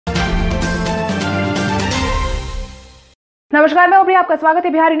नमस्कार, मैं प्रिया, आपका स्वागत है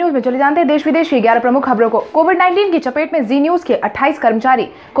बिहारी न्यूज में। चले जानते हैं देश विदेश की 11 प्रमुख खबरों को। कोविड-19 की चपेट में जी न्यूज के 28 कर्मचारी।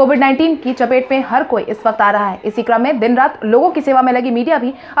 कोविड-19 की चपेट में हर कोई इस वक्त आ रहा है। इसी क्रम में दिन रात लोगों की सेवा में लगी मीडिया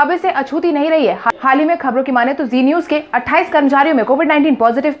भी अब इसे अछूती नहीं रही है। हाल ही में खबरों की माने तो जी न्यूज के 28 कर्मचारियों में कोविड-19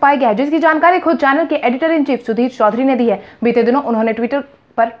 पॉजिटिव पाया गया है, जिसकी जानकारी खुद चैनल के editor in chief Sudhir Chaudhary ने दी है। बीते दिनों उन्होंने ट्विटर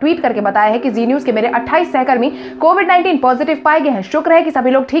पर ट्वीट करके बताया है कि जी न्यूज के मेरे 28 सहकर्मी कोविड-19 पॉजिटिव पाए गए हैं। शुक्र है कि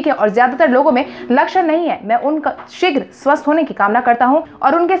सभी लोग ठीक है और ज्यादातर लोगों में लक्षण नहीं है। मैं उनका शीघ्र स्वस्थ होने की कामना करता हूं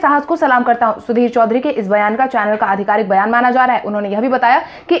और उनके साहस को सलाम करता हूं। सुधीर चौधरी के इस बयान का चैनल का आधिकारिक बयान माना जा रहा है। उन्होंने यह भी बताया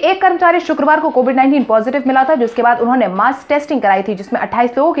कि एक कर्मचारी शुक्रवार को कोविड-19 पॉजिटिव मिला था, जिसके बाद उन्होंने मास टेस्टिंग कराई थी, जिसमें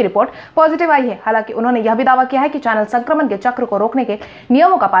 28 लोगों की रिपोर्ट पॉजिटिव आई है। हालांकि उन्होंने यह भी दावा किया है कि चैनल संक्रमण के चक्र को रोकने के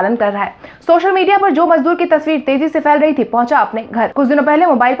नियमों का पालन कर रहा है। सोशल मीडिया पर जो मजदूर की तस्वीर तेजी से फैल रही थी पहुंचा अपने घर। कुछ दिनों पहले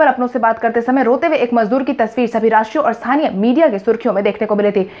मोबाइल पर अपनों से बात करते समय रोते हुए एक मजदूर की तस्वीर सभी राष्ट्रीय और स्थानीय मीडिया की सुर्खियों में देखने को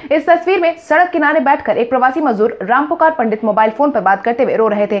मिली थी। इस तस्वीर में सड़क किनारे बैठकर एक प्रवासी मजदूर रामपुकार पंडित मोबाइल फोन पर बात करते हुए रो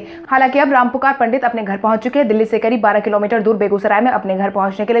रहे थे। हालांकि अब रामपुकार पंडित अपने घर पहुंच चुके हैं। दिल्ली से करीब 12 किलोमीटर दूर बेगूसराय में अपने घर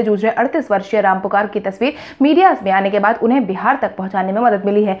पहुंचने के लिए जूझ रहे 38 वर्षीय रामपुकार की तस्वीर मीडिया में आने के बाद उन्हें बिहार तक पहुंचाने में मदद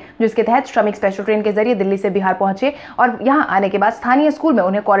मिली है, जिसके तहत श्रमिक स्पेशल ट्रेन के जरिए दिल्ली से बिहार पहुंचे और यहां आने के बाद स्थानीय स्कूल में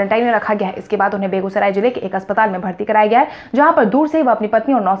उन्हें क्वारंटाइन में रखा गया है। इसके बाद उन्हें बेगूसराय जिले के एक अस्पताल में भर्ती कराया गया है, जहां पर दूर से वह अपनी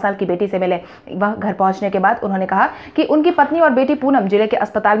पत्नी और 9 साल की बेटी से मिले। वह घर पहुंचने के बाद उन्होंने कहा कि उनकी पत्नी और बेटी पूनम जिले के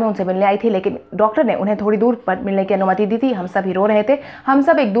अस्पताल में उनसे मिलने आई थी, लेकिन डॉक्टर ने उन्हें थोड़ी दूर पर मिलने की अनुमति दी थी। हम सभी रो रहे थे, हम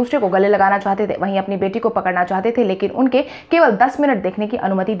सब एक दूसरे को गले लगाना चाहते थे, वहीं अपनी बेटी को पकड़ना चाहते थे, लेकिन उनके केवल 10 मिनट देखने की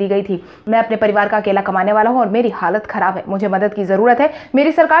अनुमति दी गई थी। मैं अपने परिवार का अकेला कमाने वाला हूं और मेरी हालत खराब है, मुझे मदद की जरूरत है।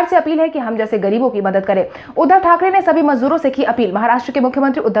 मेरी सरकार से अपील है कि हम जैसे गरीबों की मदद करें। उद्धव ठाकरे ने सभी मजदूरों से की अपील। महाराष्ट्र के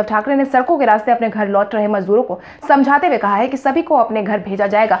मुख्यमंत्री उद्धव ठाकरे ने सड़कों के रास्ते अपने घर लौट रहे मजदूरों को समझाते हुए कहा है कि सभी को अपने घर भेजा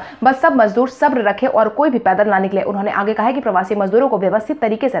जाएगा, बस सब मजदूर सब्र रखे और कोई भी पैदल ना निकले। उन्होंने आगे कहा है कि प्रवासी मजदूरों को व्यवस्थित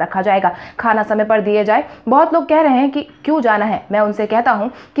तरीके से रखा जाएगा, खाना समय पर दिए जाए। बहुत लोग कह रहे हैं कि क्यों जाना है, मैं उनसे कहता हूं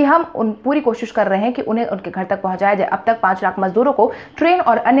कि हम पूरी कोशिश कर रहे हैं कि उन्हें उनके घर तक पहुंचाया जाए। अब तक 5 लाख मजदूरों को ट्रेन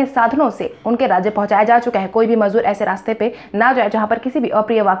और अन्य साधनों से उनके राज्य पहुंचाया जा चुका है। कोई भी मजदूर ऐसे रास्ते पे ना जाए जहां पर किसी भी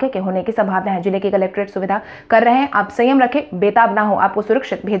अप्रिय वाक्य के होने की संभावना है। जिले के कलेक्ट्रेट सुविधा कर रहे हैं, आप संयम रखें, बेताब ना हो, आपको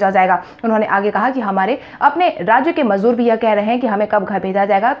सुरक्षित भेजा जाएगा। उन्होंने आगे कहा कि हमारे अपने राज्य के मजदूर भी यह कह रहे हैं कि हमें कब घर भेजा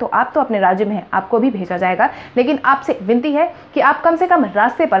जाएगा, तो आप तो अपने राज्य में हैं, आपको भी भेजा जाएगा, लेकिन आपसे विनती है कि आप कम से कम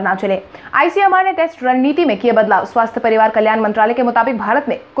रास्ते पर ना चले। आईसीएमआर ने टेस्ट रणनीति में किए बदलाव। स्वास्थ्य परिवार कल्याण मंत्रालय के मुताबिक भारत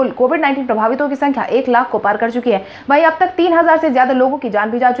में कुल कोविड-19 प्रभावितों की संख्या 1 लाख को पार कर चुकी है। वहीं अब तक 3000 से ज्यादा लोगों की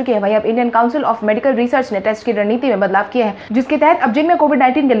जान भी जा चुकी है। वहीं अब Indian council of medical research ने टेस्ट की रणनीति में बदलाव किए हैं, जिसके तहत अब जिनमें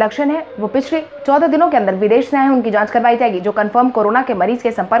कोविड-19 के लक्षण है वो पिछले 14 दिनों के अंदर विदेश से आए हैं, उनकी जांच करवाई जाएगी। जो कंफर्म कोरोना के मरीज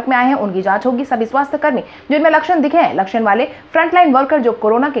के संपर्क में आए हैं उनकी जांच होगी। सभी स्वास्थ्य कर्मी जिनमें लक्षण दिखे हैं, लक्षण वाले फ्रंटलाइन वर्कर जो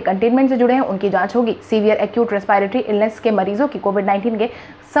कोरोना के कंटेनमेंट से जुड़े हैं, उनकी जांच होगी। सीवियर एक्यूट रेस्पिरेटरी इलनेस के मरीजों की कोविड-19 के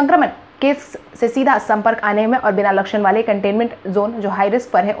संक्रमण केस से सीधा संपर्क आने में और बिना लक्षण वाले कंटेनमेंट जोन जो हाई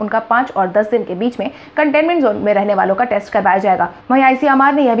रिस्क पर है, उनका 5 और 10 दिन के बीच में कंटेनमेंट जोन में रहने वालों का टेस्ट करवाया जाएगा। वहीं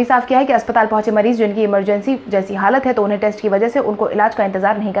आईसीएमआर ने यह भी साफ किया है कि अस्पताल पहुंचे मरीज जिनकी इमरजेंसी जैसी हालत है तो उन्हें टेस्ट की वजह से उनको इलाज का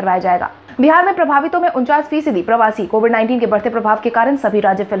इंतजार नहीं करवाया जाएगा। बिहार में प्रभावितों में 49% प्रवासी। कोविड-19 के बढ़ते प्रभाव के कारण सभी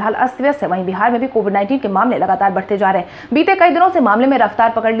राज्य फिलहाल अस्त व्यस्त है। वहीं बिहार में भी कोविड-19 के मामले लगातार बढ़ते जा रहे हैं। बीते कई दिनों से मामले में रफ्तार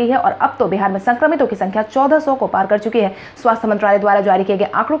पकड़ ली है और अब तो बिहार में संक्रमितों की संख्या 1400 को पार कर चुकी है। स्वास्थ्य मंत्रालय द्वारा जारी किए गए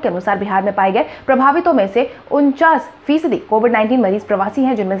आंकड़ों के अनुसार बिहार में पाए गए प्रभावितों में से 49% कोविड-19 मरीज प्रवासी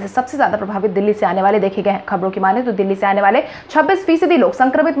हैं, जिनमें से सबसे ज्यादा प्रभावित दिल्ली से आने वाले देखे गए हैं। खबरों की माने तो दिल्ली से आने वाले 26% लोग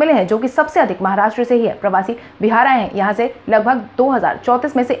संक्रमित मिले हैं, जो कि सबसे अधिक महाराष्ट्र से ही है। प्रवासी बिहार आए हैं, यहाँ से लगभग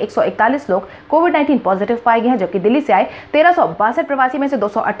 2034 में से 141 लोग कोविड-19 पॉजिटिव पाए गए हैं, जबकि दिल्ली से आए 1362 प्रवासी में से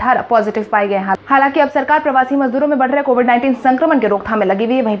 218 पॉजिटिव पाए गए हैं। हालांकि अब सरकार प्रवासी मजदूरों में बढ़ रहे कोविड-19 संक्रमण के रोकथाम में लगी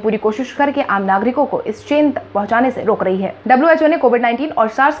हुई है, वहीं पूरी कोशिश करके आम नागरिकों को इस चेन तक पहुंचाने से रोक रही है। WHO ने कोविड-19 और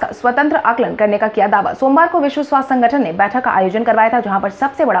सार्स का स्वतंत्र आकलन करने का किया दावा। सोमवार को विश्व स्वास्थ्य संगठन ने बैठक का आयोजन करवाया था, जहां पर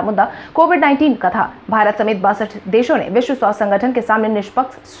सबसे बड़ा मुद्दा कोविड-19 का था। भारत समेत 62 देशों ने विश्व स्वास्थ्य संगठन के सामने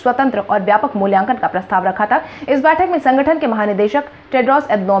निष्पक्ष, स्वतंत्र और व्यापक मूल्यांकन का प्रस्ताव रखा था। इस बैठक में संगठन के महानिदेशक टेड्रोस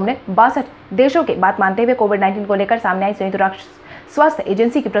एडनोम ने 62 देशों की बात मानते हुए कोविड-19 को लेकर सामने आई संयुक्त राष्ट्र स्वास्थ्य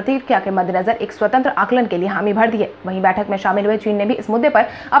एजेंसी की प्रतिक्रिया के मद्देनजर एक स्वतंत्र आकलन के लिए हामी भर दी है। वहीं बैठक में शामिल हुए चीन ने भी इस मुद्दे पर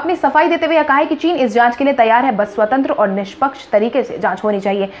अपनी सफाई देते हुए कहा है कि चीन इस जांच के लिए तैयार है, बस स्वतंत्र और निष्पक्ष तरीके से जांच होनी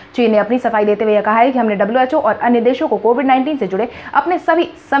चाहिए। चीन ने अपनी सफाई देते हुए कहा है कि हमने WHO और अन्य देशों को कोविड-19 से जुड़े अपने सभी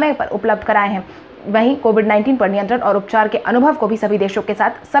समय पर उपलब्ध कराए हैं। वहीं कोविड-19 पर नियंत्रण और उपचार के अनुभव को भी सभी देशों के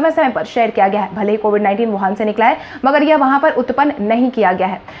साथ समय समय पर शेयर किया गया है। भले ही कोविड-19 वुहान से निकला है, मगर यह वहां पर उत्पन्न नहीं किया गया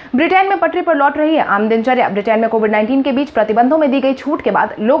है। ब्रिटेन में पटरी पर लौट रही है आम दिनचर्या। ब्रिटेन में कोविड-19 के बीच प्रतिबंधों में दी गई छूट के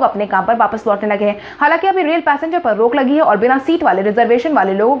बाद लोग अपने काम पर वापस लौटने लगे हैं। हालांकि अभी रेल पैसेंजर पर रोक लगी है और बिना सीट वाले रिजर्वेशन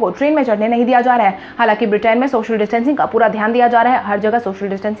वाले लोगों को ट्रेन में चढ़ने नहीं दिया जा रहा है। हालांकि ब्रिटेन में सोशल डिस्टेंसिंग का पूरा ध्यान दिया जा रहा है, हर जगह सोशल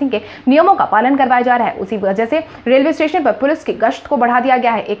डिस्टेंसिंग के नियमों का पालन करवाया जा रहा है। उसी वजह से रेलवे स्टेशन पर पुलिस की गश्त को बढ़ा दिया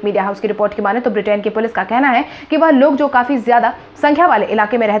गया है। एक मीडिया हाउस की रिपोर्ट की माने तो ब्रिटेन की पुलिस का कहना है कि वह लोग जो काफी ज्यादा संख्या वाले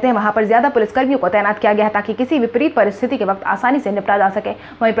इलाके में रहते हैं वहां पर ज्यादा पुलिसकर्मियों को तैनात किया गया है ताकि किसी विपरीत परिस्थिति के वक्त आसानी से निपटा जा सके।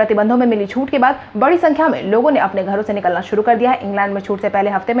 वहीं प्रतिबंधों में मिली छूट के बाद बड़ी संख्या में लोगों ने अपने घरों से निकलना शुरू कर दिया है। इंग्लैंड में छूट से पहले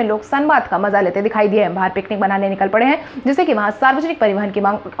हफ्ते में लोग सनबात का मजा लेते दिखाई दिए हैं, बाहर पिकनिक बनाने निकल पड़े हैं, जिससे कि वहां सार्वजनिक परिवहन की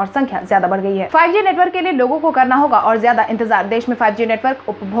मांग और संख्या ज्यादा बढ़ गई है। 5G नेटवर्क के लिए लोगों को करना होगा और ज्यादा इंतजार। देश में 5G नेटवर्क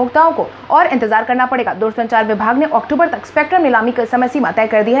उपभोक्ताओं को और इंतजार करना पड़ेगा। दूरसंचार विभाग ने अक्टूबर तक स्पेक्ट्रम नीलामी की समय सीमा तय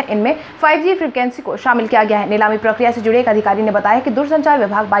कर दी है। इनमें 5G फ्रीक्वेंसी को शामिल किया गया है। नीलामी प्रक्रिया से जुड़े एक अधिकारी ने बताया कि दूरसंचार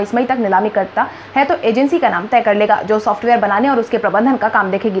विभाग 22 मई तक नीलामी करता है तो एजेंसी का नाम तय कर लेगा जो सॉफ्टवेयर बनाने और उसके प्रबंधन का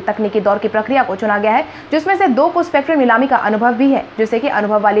काम देखेगी। तकनीकी दौर की प्रक्रिया को चुना गया है, जिसमें से 2 को स्पेक्ट्रम नीलामी का अनुभव भी है, जिससे कि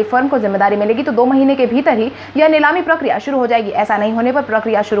अनुभव वाली फर्म को जिम्मेदारी मिलेगी तो 2 महीने के भीतर ही यह नीलामी प्रक्रिया शुरू हो जाएगी। ऐसा नहीं होने पर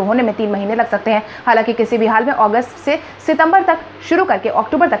प्रक्रिया शुरू होने में 3 महीने लग सकते हैं। हालांकि किसी भी हाल में अगस्त से सितंबर तक शुरू करके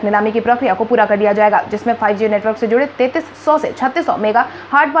अक्टूबर तक नीलामी की प्रक्रिया को पूरा कर दिया जाएगा, जिसमें 5G नेटवर्क से जुड़े 3300 से 3600 मेगा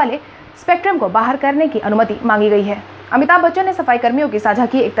हार्ट वाले स्पेक्ट्रम को बाहर करने की अनुमति मांगी गई है। अमिताभ बच्चन ने सफाई कर्मियों की साझा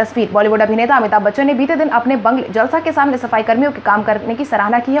की एक तस्वीर। बॉलीवुड अभिनेता अमिताभ बच्चन ने बीते दिन अपने बंगले जलसा के सामने सफाई कर्मियों के काम करने की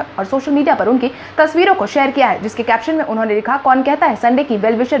सराहना की है और सोशल मीडिया पर उनकी तस्वीरों को शेयर किया है, जिसके कैप्शन में उन्होंने लिखा, कौन कहता है संडे की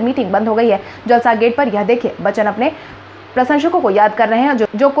वेल विशर मीटिंग बंद हो गई है। जलसा गेट पर यह देखिए, बच्चन अपने प्रशंसकों को याद कर रहे हैं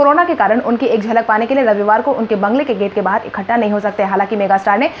जो कोरोना के कारण उनकी एक झलक पाने के लिए रविवार को उनके बंगले के गेट के बाहर इकट्ठा नहीं हो सकते। हालांकि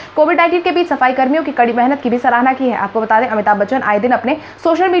मेगास्टार ने कोविड-19 के बीच सफाई कर्मियों की कड़ी मेहनत की भी सराहना की है। आपको बता दें, अमिताभ बच्चन आए दिन अपने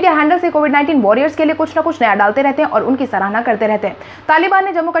सोशल मीडिया हैंडल से कोविड-19 वॉरियर्स के लिए कुछ न कुछ नया डालते रहते हैं और उनकी सराहना करते रहते हैं। तालिबान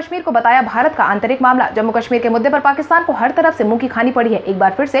ने जम्मू कश्मीर को बताया भारत का आंतरिक मामला। जम्मू कश्मीर के मुद्दे पर पाकिस्तान को हर तरफ से मुंह की खानी पड़ी है। एक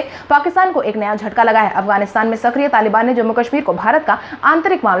बार फिर से पाकिस्तान को एक नया झटका लगा है। अफगानिस्तान में सक्रिय तालिबान ने जम्मू कश्मीर को भारत का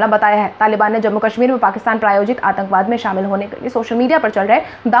आंतरिक मामला बताया है। तालिबान ने जम्मू कश्मीर में पाकिस्तान प्रायोजित आतंकवाद में शामिल होने के लिए सोशल मीडिया पर चल रहे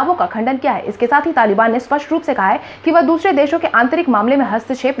दावों का खंडन किया है। इसके साथ ही तालिबान ने स्पष्ट रूप से कहा है कि वह दूसरे देशों के आंतरिक मामले में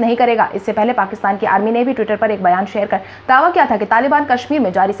हस्तक्षेप नहीं करेगा। इससे पहले पाकिस्तान की आर्मी ने भी ट्विटर पर एक बयान शेयर कर दावा किया था कि तालिबान कश्मीर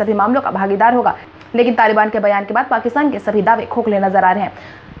में जारी सभी मामलों का भागीदार होगा, लेकिन तालिबान के बयान के बाद पाकिस्तान के सभी दावे खोखले नजर आ रहे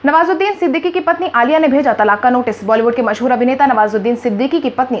हैं। नवाजुद्दीन सिद्दीकी की पत्नी आलिया ने भेजा तलाक का नोटिस। बॉलीवुड के मशहूर अभिनेता नवाजुद्दीन सिद्दीकी की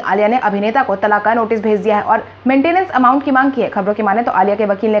पत्नी आलिया ने अभिनेता को तलाक का नोटिस भेज दिया है और मेंटेनेंस अमाउंट की मांग की है। खबरों की माने तो आलिया के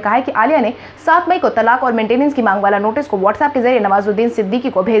वकील ने कहा है कि आलिया ने 7 मई को तलाक और मेंटेनेंस की मांग वाला नोटिस को व्हाट्सएप के जरिए नवाजुद्दीन सिद्दीकी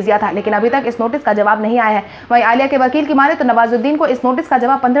को भेज दिया था, लेकिन अभी तक इस नोटिस का जवाब नहीं आया है। वहीं आलिया के वकील की माने तो नवाजुद्दीन को इस नोटिस का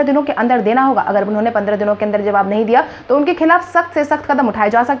जवाब 15 दिनों के अंदर देना होगा। अगर उन्होंने 15 दिनों के अंदर जवाब नहीं दिया तो उनके खिलाफ सख्त से सख्त कदम उठाए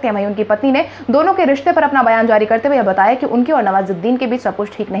जा सकते हैं। वहीं उनकी पत्नी ने दोनों के रिश्ते पर अपना बयान जारी करते हुए बताया कि उनके और नवाजुद्दीन के बीच सब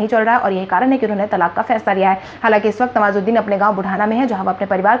कुछ ठीक नहीं चल रहा है और यही कारण है कि उन्होंने तलाक का फैसला लिया है। हालांकि इस वक्त नवाजुद्दीन अपने गांव बुढ़ाना में है, जहां वो अपने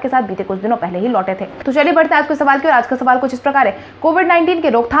परिवार के साथ बीते कुछ दिनों पहले ही लौटे थे। तो चलिए बढ़ते हैं आज के सवाल की ओर। आज का सवाल कुछ इस प्रकार है, कोविड-19 के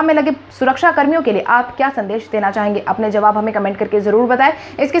रोकथाम में लगे सुरक्षा कर्मियों के लिए आप क्या संदेश देना चाहेंगे? अपने जवाब हमें कमेंट करके जरूर बताएं।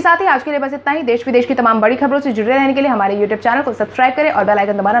 इसके साथ ही आज के लिए बस इतना ही। देश विदेश की तमाम बड़ी खबरों से जुड़े रहने के लिए हमारे YouTube चैनल को सब्सक्राइब करें और बेल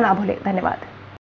आइकन दबाना ना भूलें। धन्यवाद।